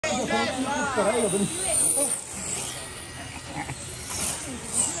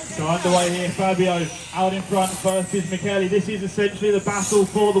So underway here, Fabio out in front first is Michele. This is essentially the battle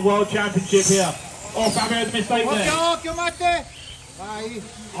for the World Championship here. Oh, Fabio's a mistake there.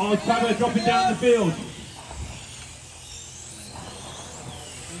 Oh, Fabio dropping down the field.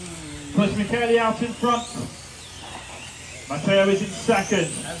 Puts Michele out in front. Matteo is in second.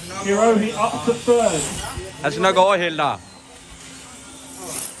 Hirohi up to third. Han skal nok overhælde dig.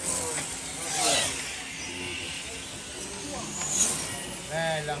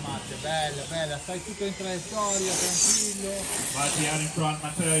 Bella Matte, bella, bella, stai tutto in traiettoria, tranquillo. Matti out in front,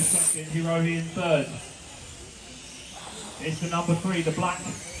 Matteo second, Hirohi in third. It's the number 3, the black,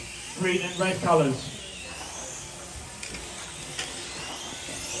 green and red colours.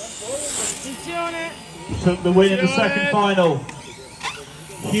 Took the win in the second final.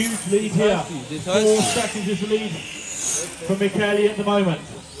 Huge lead here. 4 seconds is the lead for Michele at the moment.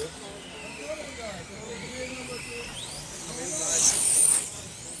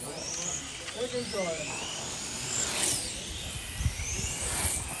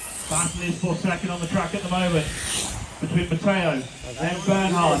 Battle is for second on the track at the moment between Matteo and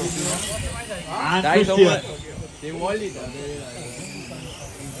Bernhard and Christian.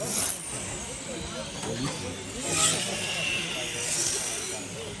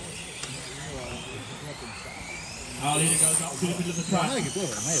 Our leader goes up to the middle of the track.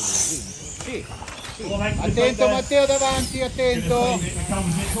 Attento Matteo davanti, attento.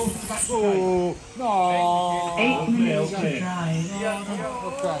 No. 8 minutes to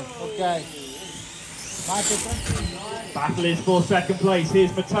drive. Ok. Battle is for second place.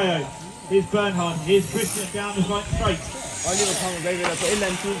 Here's Matteo. Here's Bernhard. Here's Christian down the right straight. Oliver kommer bagved dig på et eller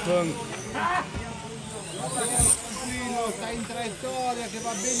andet tidspunkt. Stai in traiettoria che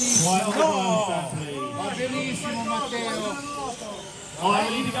va benissimo. Va benissimo Matteo. Oh, the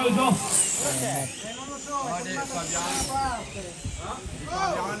leader goes off.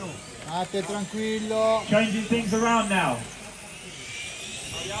 Matte tranquillo. Changing things around now.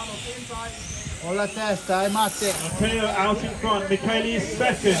 Con la testa, Matte. Matteo out in front. Michele is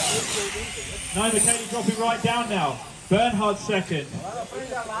second. No, Michele dropping right down now. Bernhard second.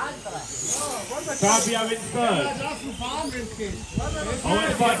 Fabio in third.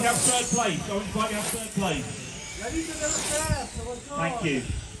 Owen's bike have third place. Owen's bike have third place. Thank you.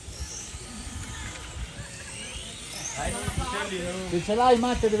 Se ce l'hai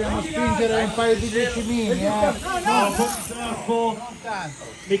Matte dobbiamo spingere un paio di decimini. For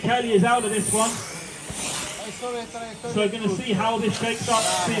Michele is out of this one. So we're going to see how this shakes up.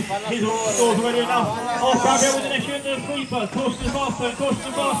 See if his score's already enough. Oh, Fabio with an issue in the sweeper. Torsten Barstone,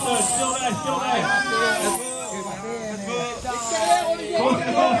 Still there.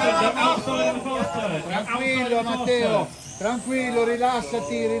 Torsten Barstone, outside in the fast turn. Tranquillo Matteo, tranquillo,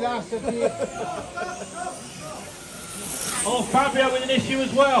 rilassati. Oh, Fabio with an issue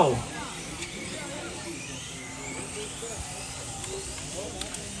as well.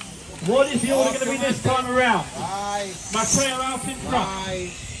 What is the order going to be this time around? Matteo out in front.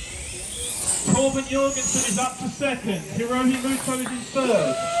 Torben Jorgensen is up to second. Hirohi Muto is in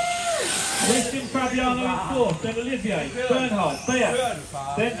third. Christian Fabiano in fourth. Then Olivier, Bernhard, Beat,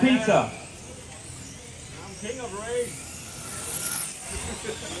 then Peter. King of race.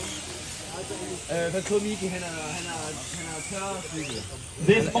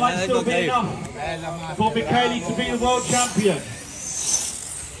 This might still be enough for Michele to be the world champion.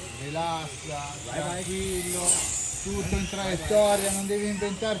 Rilassa, tranquillo, tutto in traiettoria, non devi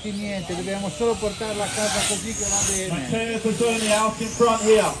inventarti niente, dobbiamo solo portarla a casa così che va bene. Matteo Pezzoni out in front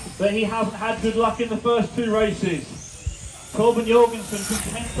here, but he hasn't had good luck in the first 2 races. Torben Jorgensen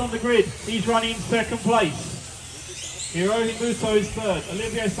contends on the grid, he's running in second place. Hirohi Muto is third,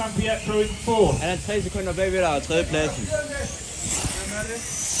 Olivier San Pietro in fourth. Han er 3 sekunder bagved dig og 3. pladsen.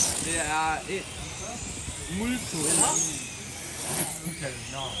 Det er et multo eller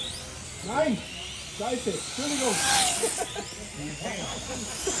Dai, Scheiße, Entschuldigung.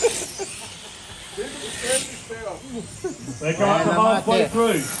 They're going to halfway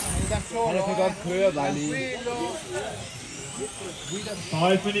through. Han kan godt køre bare lige.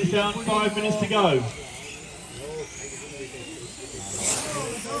 5 minutes down, 5 minutes to go.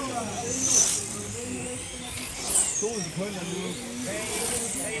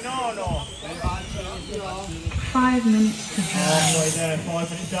 No. 5 minutes to go. Halfway there, 5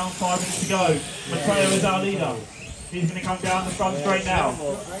 minutes down, 5 minutes to go. Matteo is our leader. He's going to come down the front straight now.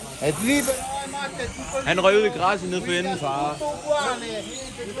 Han røg ud i græsset ned for enden, far.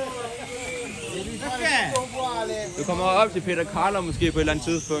 Du kommer op til Peter Karler måske på et eller andet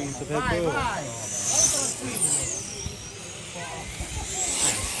tidspunkt, så pas på.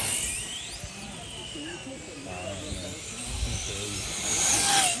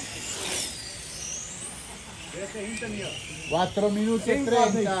 4 minuti e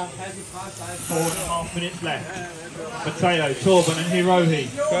 30. 4.5 minutes left. Matteo, Torben and Hirohi.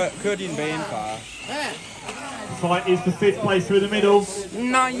 Kør din bane, far. Fight is for 5th place through the middle.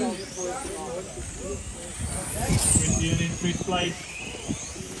 Nej. Christian in 5th place.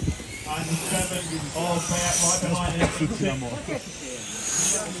 And 7 of Beat right behind him.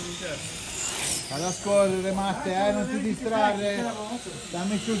 Alla scorrere Matte, non ti distrarre,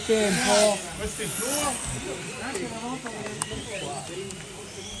 dammi sul tempo.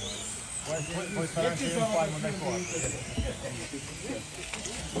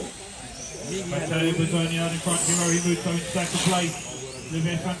 Matteo Busoni out in front, Hirohi Muto in 2nd place.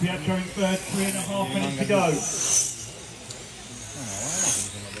 Olivier Sanpietro in 3rd, 3.5 minutes to go.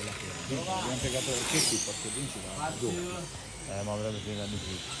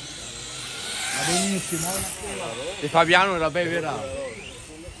 Va benissimo. Det er Fabiano, der er bagved dig.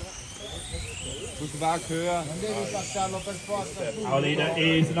 Du skal bare køre. Non devi passarlo per forza. Our leader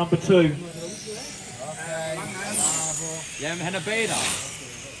is number 2. Ok, bravo. Jamen, han er bag dig.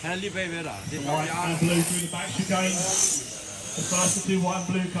 Han er lige bagved dig. Det er White Fabiano. and blue through the back chicane. The first to 2 white and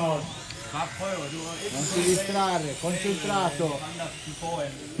blue cars. Bare prøv, du har Non ti distrarre, concentrato.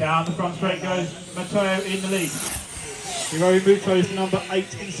 Down the front straight goes Matteo in the lead. Hirohi Muto is number 8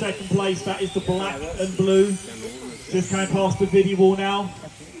 in 2nd place. That is the black and blue. Just came past the video wall now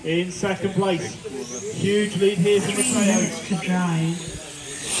in 2nd place. Huge lead here for Matteo. To drive.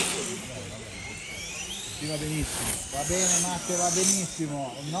 Va benissimo. Va bene Matte, va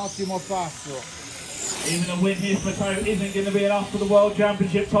benissimo. Un ottimo passo. Even a win here for Matteo isn't going to be enough for the World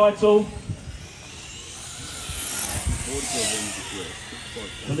Championship title.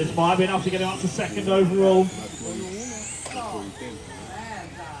 But this might be enough to get him up to 2nd overall.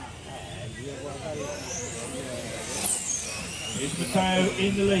 It's Matteo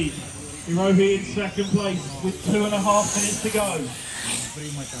in the lead. Hirohi in 2nd place with 2.5 minutes to go.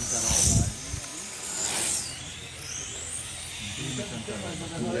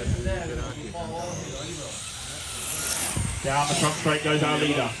 Down the front straight goes our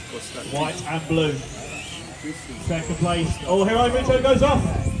leader. White and blue. 2nd place. Oh, Hirohi Muto goes off.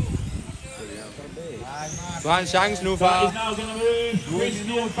 Du har en chance nu, That far. is now going to move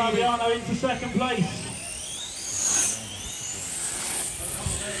Christian Fabiano into 2nd place.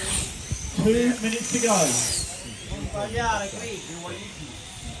 2 minutes to go.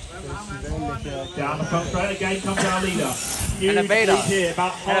 Down the front straight again comes our leader. Huge And a beta. lead here,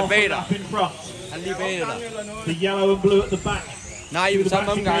 about And a half a beta. lap in front. Han er lige bag dig. The yellow and blue at the back. Nej, i Through den the samme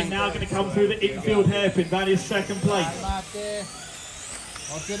back chicane omgang. now going to come through the infield hairpin. That is 2nd place. Matte.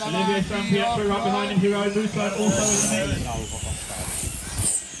 Occhio Olivier davanti. Sanpietro right behind him. Hirohi Muto also in the mix.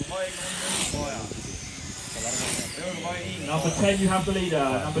 Number 10, you have the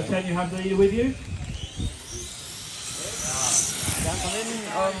leader. Number 10, you have the leader with you.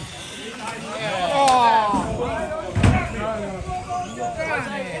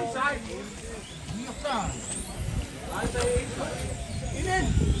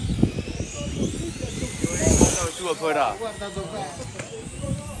 Jeg er sur på dig.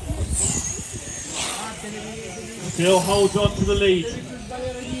 Still holds on to the lead.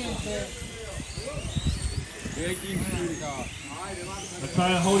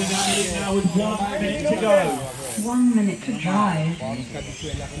 Matteo holding down the lead now with 1 minute to go. 1 minute to drive.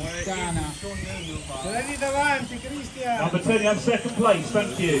 Number 10, you have 2nd place.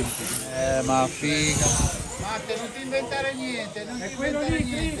 Thank you. Ma figa. Matte, non ti inventare niente, non ti inventare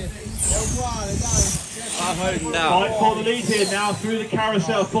niente. È uguale, dai. Bare hold den der. Fight for the lead here now through the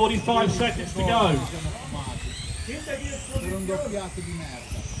carousel. 45 seconds to go. Per un doppiato di merda.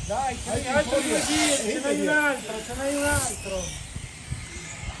 Dai, Altro 2 giri, ce n'hai un altro, ce n'hai un altro.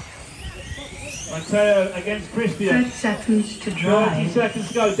 Matteo against Christian. 30 seconds to 30 drive. seconds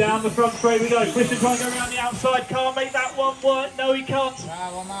to go. Down the front straight we go. Christian trying to go around the outside. Can't make that one work. No, he can't.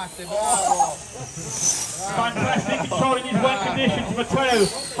 bravo Matte, bravo. Fantastic controlling his wet conditions. Matteo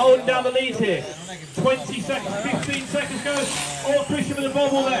holding down the lead here. 20 seconds, 15 seconds go. Oh, Christian with a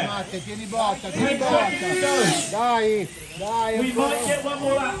bobble there. Matte, tieni botta, 10 tieni seconds to botta. go. Dai, dai, We ancora. might get one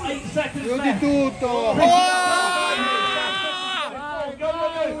more lap. 8 seconds Più di left. tutto. Go, go,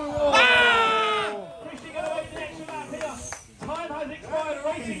 go. Christian going to make the extra lap here. Time has expired,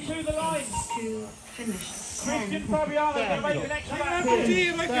 racing to the line. To finish. Christian Fabiano going to make an extra lap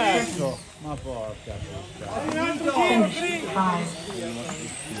here. Terzo. Ma porca. Finish. 5,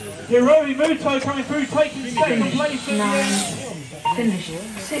 Hirohi Muto coming through, taking 2nd place at the 9, end. finish.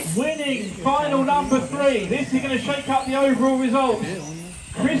 6, Winning final number 3. This is going to shake up the overall result.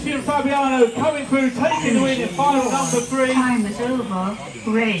 Christian Fabiano coming through, taking the win in final number 3. time is over.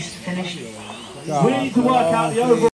 Race finished. We need to work out the overall